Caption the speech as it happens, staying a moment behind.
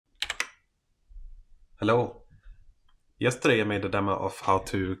Hello. Yesterday I made a demo of how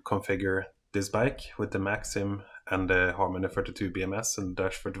to configure this bike with the Maxim and the Harmony 32 BMS and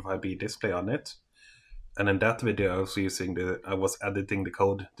Dash 45B display on it. And in that video I was editing the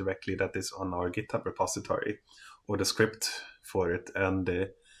code directly that is on our GitHub repository, or the script for it. And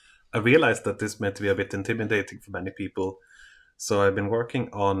I realized that this might be a bit intimidating for many people. So I've been working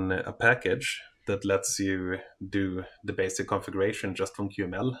on a package that lets you do the basic configuration just from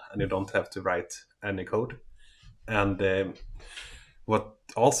QML, and you don't have to write any code. And what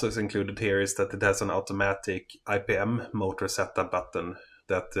also is included here is that it has an automatic IPM motor setup button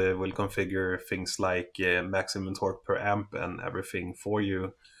that will configure things like maximum torque per amp and everything for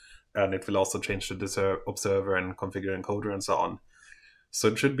you. And it will also change the observer and configure encoder and so on. So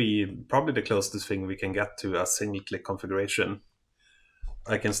it should be probably the closest thing we can get to a single-click configuration.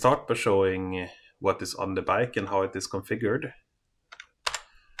 I can start by showing what is on the bike and how it is configured.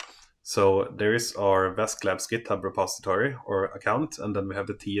 So there is our VESC Labs GitHub repository or account, and then we have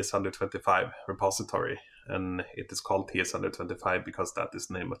the TS125 repository, and it is called TS125 because that is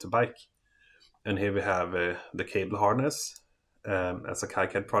the name of the bike. And here we have the cable harness as a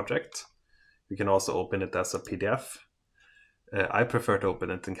KiCad project. You can also open it as a PDF. I prefer to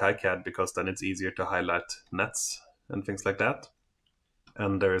open it in KiCad because then it's easier to highlight nets and things like that.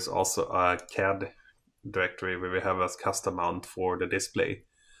 And there is also a CAD directory where we have a custom mount for the display.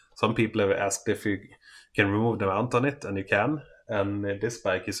 Some people have asked if you can remove the mount on it, and you can. And this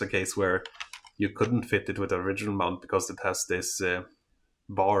bike is a case where you couldn't fit it with the original mount because it has this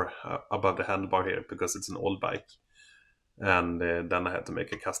bar above the handlebar here because it's an old bike. And then I had to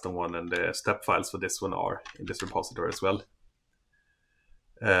make a custom one, and the step files for this one are in this repository as well.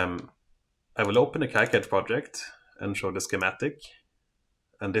 I will open a KiCad project and show the schematic.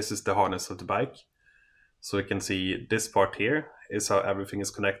 And this is the harness of the bike. So you can see this part here is how everything is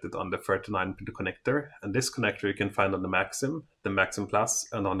connected on the 39-pin connector. And this connector you can find on the Maxim Plus,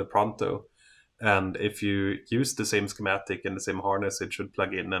 and on the Pronto. And if you use the same schematic and the same harness, it should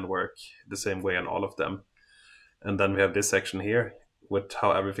plug in and work the same way on all of them. And then we have this section here with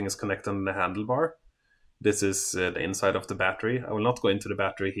how everything is connected on the handlebar. This is the inside of the battery. I will not go into the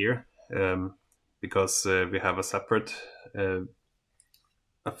battery here because we have a separate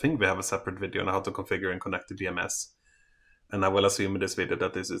I think we have a separate video on how to configure and connect the BMS. And I will assume in this video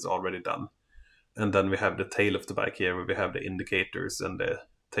that this is already done. And then we have the tail of the bike here, where we have the indicators and the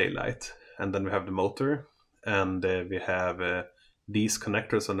tail light. And then we have the motor, and we have these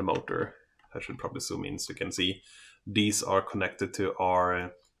connectors on the motor. I should probably zoom in so you can see. These are connected to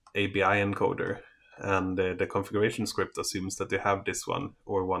our ABI encoder. And the configuration script assumes that you have this one,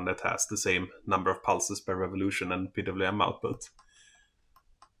 or one that has the same number of pulses per revolution and PWM output.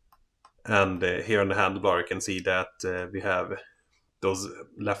 And here on the handlebar you can see that we have those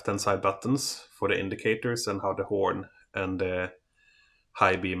left-hand side buttons for the indicators, and how the horn and the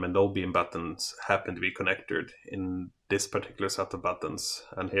high beam and low beam buttons happen to be connected in this particular set of buttons.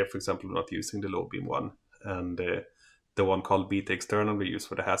 And here, for example, we're not using the low beam one, and the one called beta external we use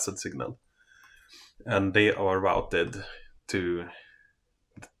for the hazard signal. And they are routed to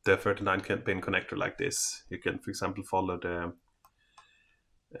the 39-pin connector like this. You can, for example, follow the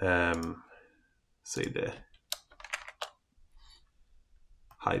say the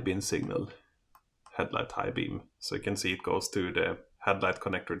high beam signal, headlight high beam. So you can see it goes to the headlight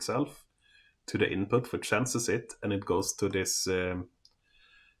connector itself, to the input which senses it, and it goes to this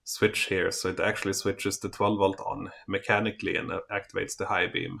switch here. So it actually switches the 12 volt on mechanically and activates the high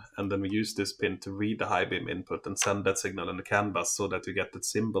beam. And then we use this pin to read the high beam input and send that signal in the CAN bus so that you get that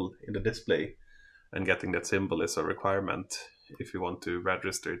symbol in the display. And getting that symbol is a requirement if you want to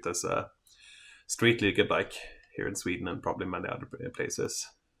register it as a street legal bike here in Sweden and probably many other places.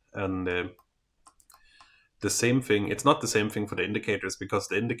 And the same thing, it's not the same thing for the indicators, because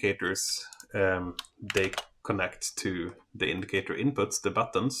the indicators, they connect to the indicator inputs, the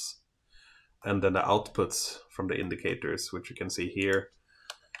buttons, and then the outputs from the indicators, which you can see here,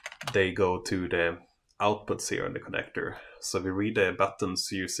 they go to the outputs here on the connector. So we read the buttons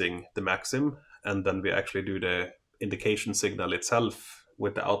using the Maxim, and then we actually do the indication signal itself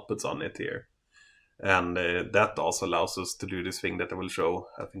with the outputs on it here. And that also allows us to do this thing that I will show,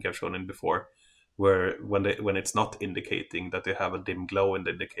 I think I've shown it before, where when it's not indicating, that they have a dim glow in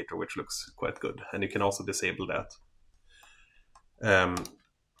the indicator, which looks quite good. And you can also disable that.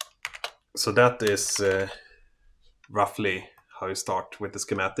 So that is roughly how you start with the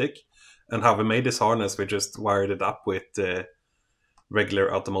schematic. And how we made this harness, we just wired it up with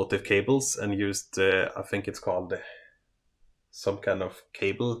regular automotive cables and used, I think it's called some kind of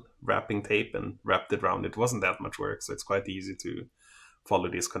cable wrapping tape, and wrapped it around. It wasn't that much work, so it's quite easy to follow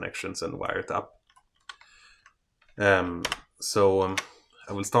these connections and wire it up. So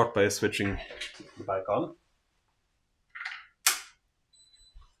I will start by switching the bike on.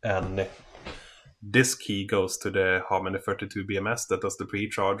 And this key goes to the Harmony 32 BMS that does the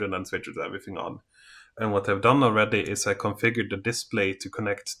pre-charge and then switches everything on. And what I've done already is I configured the display to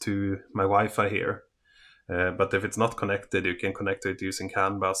connect to my Wi-Fi here. But if it's not connected, you can connect it using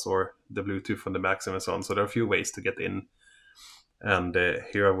CAN bus or the Bluetooth from the Maxim and so on. So there are a few ways to get in. And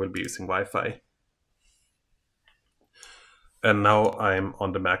here I will be using Wi-Fi. And now I'm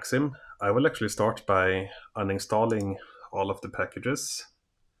on the Maxim. I will actually start by uninstalling all of the packages.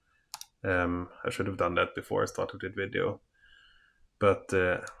 I should have done that before I started the video. But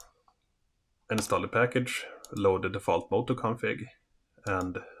install the package, load the default motor config,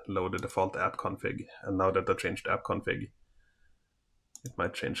 and load the default app config. And now that I changed app config, it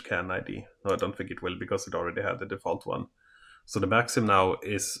might change CAN ID. No, I don't think it will because it already had the default one. So the Maxim now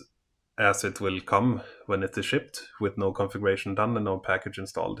is as it will come when it is shipped, with no configuration done and no package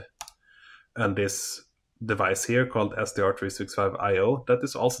installed. And this device here called SDR365IO, that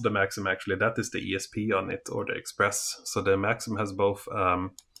is also the Maxim actually. That is the ESP on it, or the Express. So the Maxim has both the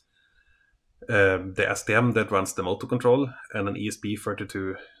SDM that runs the motor control and an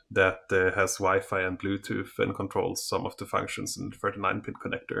ESP32 that has Wi-Fi and Bluetooth and controls some of the functions in the 39-pin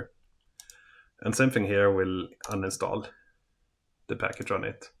connector. And same thing here, will uninstall the package on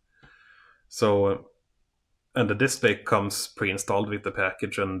it. So, and the display comes pre-installed with the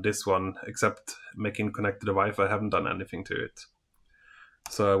package, and this one, except making connect to the Wi-Fi, I haven't done anything to it.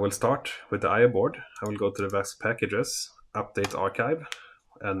 So I will start with the IO board. I will go to the VESC packages, update archive,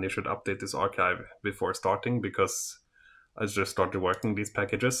 and you should update this archive before starting because I just started working these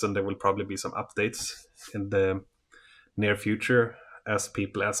packages and there will probably be some updates in the near future as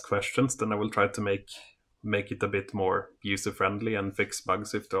people ask questions. Then I will try to make it a bit more user-friendly and fix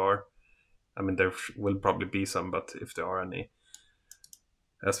bugs if there are. I mean, there will probably be some, but if there are any,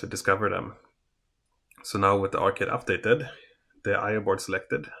 as we discover them. So now with the arcade updated, the IO board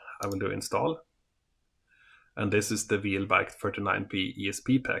selected, I will do install. And this is the VLBike 39P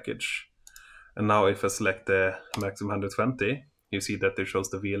ESP package. And now if I select the Maxim 120, you see that it shows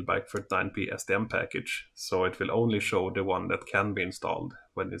the VLBike 39P SDM package. So it will only show the one that can be installed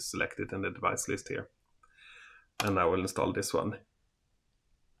when it's selected in the device list here. And I will install this one.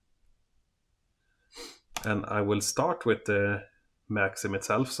 And I will start with the Maxim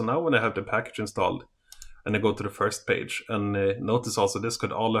itself. So now when I have the package installed, and I go to the first page, and notice also this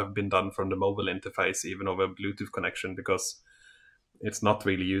could all have been done from the mobile interface, even over a Bluetooth connection, because it's not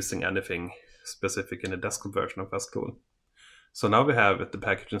really using anything specific in the desktop version of VESC Tool. So now we have the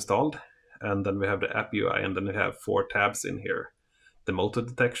package installed, and then we have the app UI, and then we have 4 tabs in here. The motor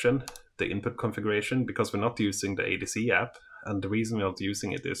detection, the input configuration, because we're not using the ADC app, and the reason we're not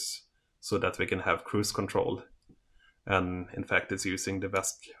using it is so that we can have cruise control. And in fact, it's using the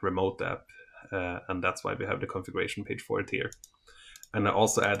VESC remote app, and that's why we have the configuration page for it here. And I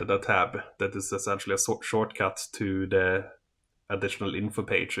also added a tab that is essentially a shortcut to the additional info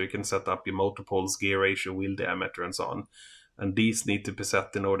page, so you can set up your motor poles, gear ratio, wheel diameter, and so on. And these need to be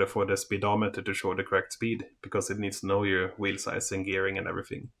set in order for the speedometer to show the correct speed, because it needs to know your wheel size and gearing and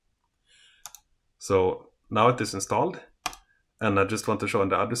everything. So now it is installed, and I just want to show on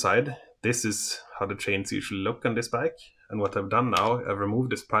the other side, this is how the chains usually look on this bike. And what I've done now, I've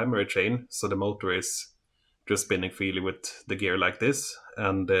removed this primary chain, so the motor is just spinning freely with the gear like this.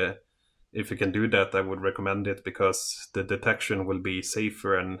 And if you can do that, I would recommend it, because the detection will be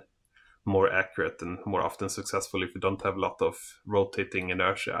safer and more accurate and more often successful if you don't have a lot of rotating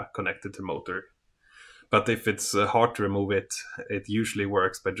inertia connected to motor. But if it's hard to remove it, it usually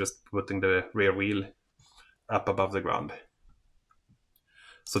works by just putting the rear wheel up above the ground.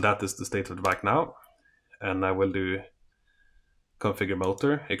 So that is the state of the bike now. And I will do configure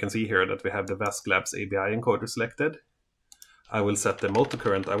motor. You can see here that we have the VESC Labs ABI encoder selected. I will set the motor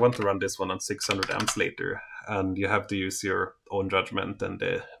current. I want to run this one on 600 amps later, and you have to use your own judgment and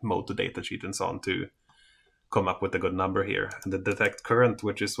the motor datasheet and so on to come up with a good number here. And the detect current,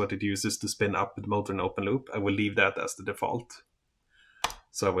 which is what it uses to spin up the motor in open loop, I will leave that as the default.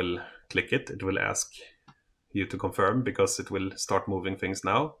 So I will click it. It will ask you to confirm, because it will start moving things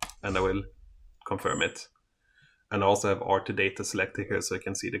now, and I will confirm it. And I also have RT data selected here, so I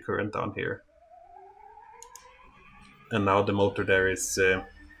can see the current down here. And now the motor there is,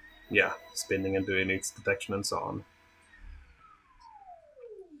 spinning and doing its detection and so on.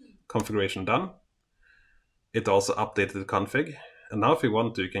 Configuration done. It also updated the config. And now if you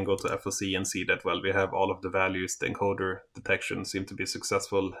want to, you can go to FOC and see that, well, we have all of the values. The encoder detection seemed to be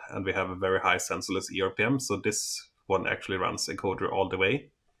successful, and we have a very high sensorless ERPM. So this one actually runs encoder all the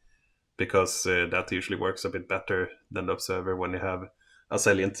way. because that usually works a bit better than the observer when you have a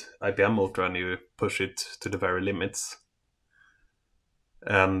salient IPM motor and you push it to the very limits.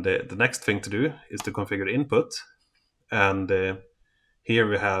 And the next thing to do is to configure the input. And here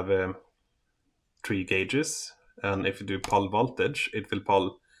we have 3 gauges. And if you do poll voltage, it will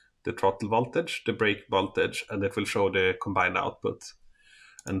poll the throttle voltage, the brake voltage, and it will show the combined output.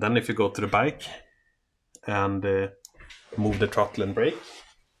 And then if you go to the bike and move the throttle and brake,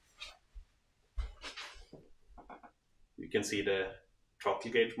 you can see the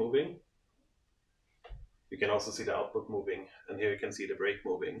throttle gauge moving. You can also see the output moving, and here you can see the brake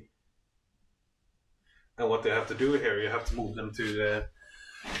moving. And what you have to do here, you have to move them to the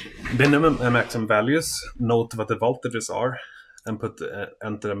minimum and maximum values, note what the voltages are, and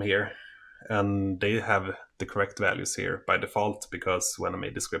enter them here. And they have the correct values here by default, because when I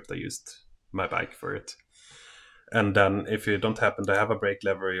made the script I used my bike for it. And then if you don't happen to have a brake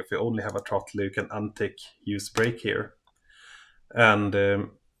lever, if you only have a throttle, you can untick use brake here. And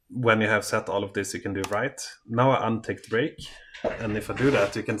when you have set all of this, you can do right. Now I unticked brake, and if I do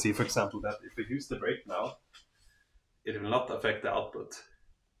that, you can see, for example, that if we use the brake now, it will not affect the output.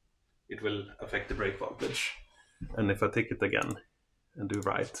 It will affect the brake voltage. And if I tick it again and do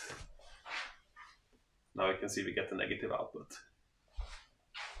right, now you can see we get a negative output.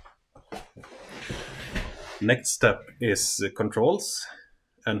 Next step is controls,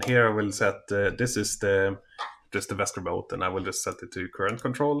 and here I will set this is just the VESC remote, and I will just set it to current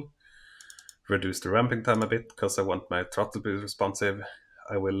control, reduce the ramping time a bit because I want my throttle to be responsive.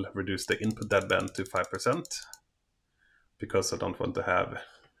 I will reduce the input deadband to 5% because I don't want to have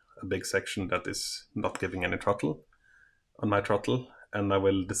a big section that is not giving any throttle on my throttle, and I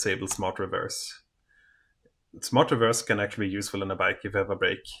will disable smart reverse. Smart reverse can actually be useful in a bike if you have a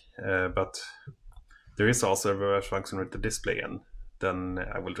brake, but there is also a reverse function with the display, and then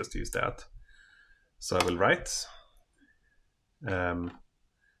I will just use that. So I will write.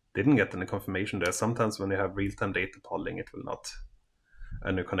 Didn't get any confirmation there. Sometimes when you have real-time data polling, it will not.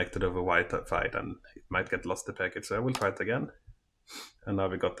 And you connect it over Wi-Fi, then it might get lost the package. So I will try it again. And now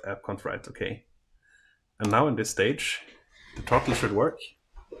we got app.conf right, okay. And now in this stage, the throttle should work.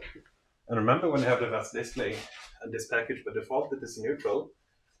 And remember, when you have the VESC display and this package, by default it is neutral.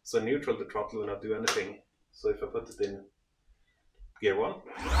 So in neutral, the throttle will not do anything. So if I put it in gear 1,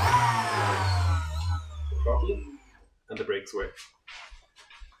 the throttle and the brakes work.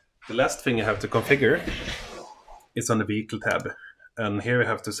 The last thing you have to configure is on the vehicle tab. And here you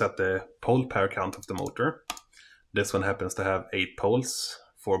have to set the pole pair count of the motor. This one happens to have 8 poles,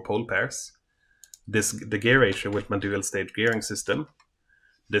 4 pole pairs. The gear ratio with my dual stage gearing system.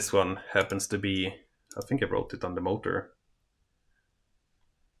 This one happens to be, I think I wrote it on the motor.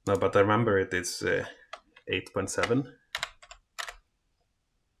 No, but I remember it is 8.7.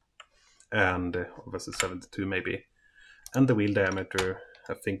 And was it 72 maybe? And the wheel diameter,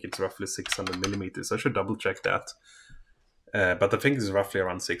 I think it's roughly 600 millimeters. I should double check that. But I think it's roughly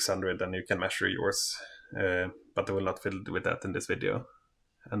around 600, and you can measure yours. But I will not fill with that in this video.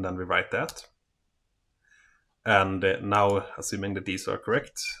 And then we write that. And now, assuming that these are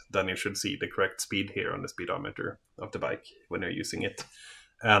correct, then you should see the correct speed here on the speedometer of the bike when you're using it.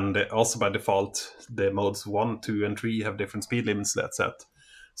 And also by default, the modes 1, 2, and 3 have different speed limits that's set.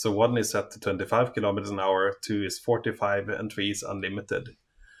 So 1 is set to 25 kilometers an hour, 2 is 45, and 3 is unlimited.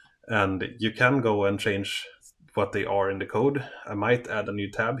 And you can go and change what they are in the code. I might add a new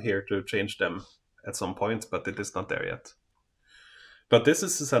tab here to change them at some point, but it is not there yet. But this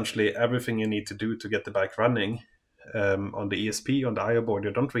is essentially everything you need to do to get the bike running. On the ESP, on the IO board,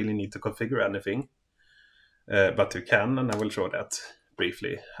 you don't really need to configure anything, but you can, and I will show that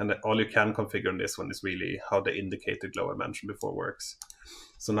briefly. And all you can configure on this one is really how the indicator glow I mentioned before works.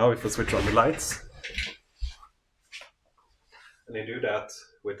 So now if I switch on the lights, and you do that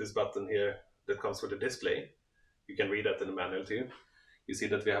with this button here that comes with the display, you can read that in the manual too. You see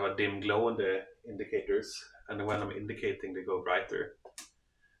that we have a dim glow on the indicators, and when I'm indicating they go brighter.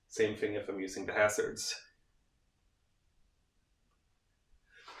 Same thing if I'm using the hazards.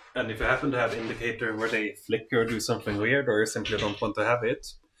 And if you happen to have an indicator where they flicker or do something weird, or you simply don't want to have it,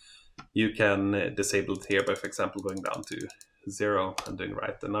 you can disable it here by, for example, going down to 0 and doing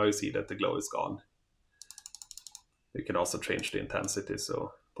right. And now you see that the glow is gone. You can also change the intensity,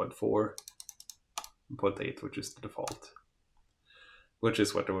 so 0.4 and 0.8, which is the default, which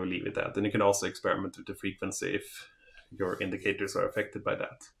is what I will leave it at. And you can also experiment with the frequency if your indicators are affected by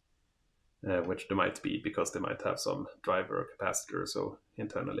that, which they might be, because they might have some driver or capacitor or so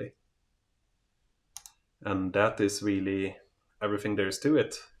internally. And that is really everything there is to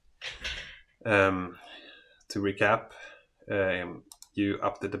it. To recap, you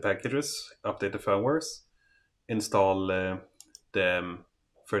update the packages, update the firmwares, install the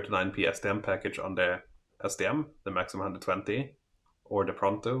 39p SDM package on the SDM, the Maxim 120, or the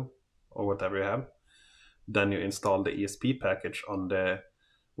Pronto, or whatever you have. Then you install the ESP package on the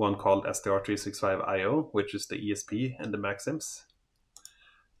one called SDR365IO, which is the ESP in the Maxims.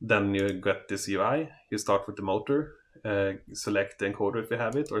 Then you get this UI. You start with the motor, select the encoder if you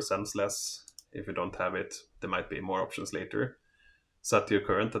have it, or senseless if you don't have it. There might be more options later. Set your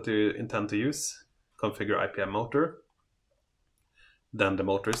current that you intend to use, configure IPM motor. Then the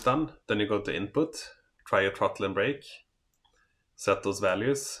motor is done. Then you go to input, try your throttle and brake, set those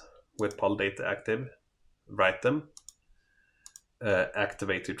values with poll data active, write them,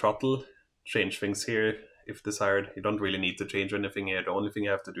 activate your throttle, change things here if desired. You don't really need to change anything here. The only thing you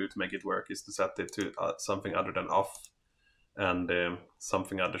have to do to make it work is to set it to something other than off, and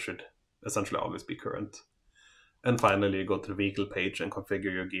something other should essentially always be current. And finally, you go to the vehicle page and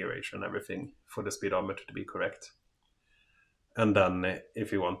configure your gear ratio and everything for the speedometer to be correct. And then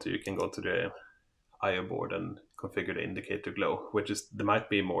if you want to, you can go to the IO board and configure the indicator glow, which is, there might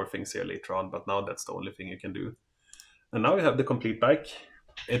be more things here later on, but now that's the only thing you can do. And now you have the complete bike.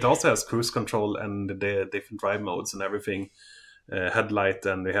 It also has cruise control and the different drive modes and everything. Headlight,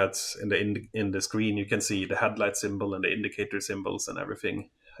 and we had in the screen you can see the headlight symbol and the indicator symbols and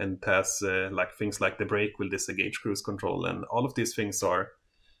everything. And it has like things like the brake will disengage cruise control, and all of these things are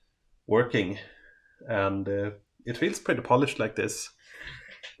working. And it feels pretty polished like this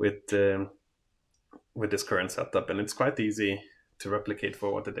with this current setup, and it's quite easy to replicate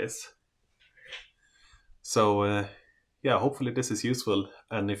for what it is. So yeah, hopefully this is useful.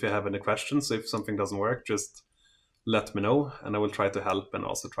 And if you have any questions, if something doesn't work, just let me know, and I will try to help and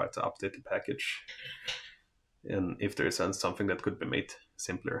also try to update the package, and if there is something that could be made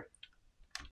simpler.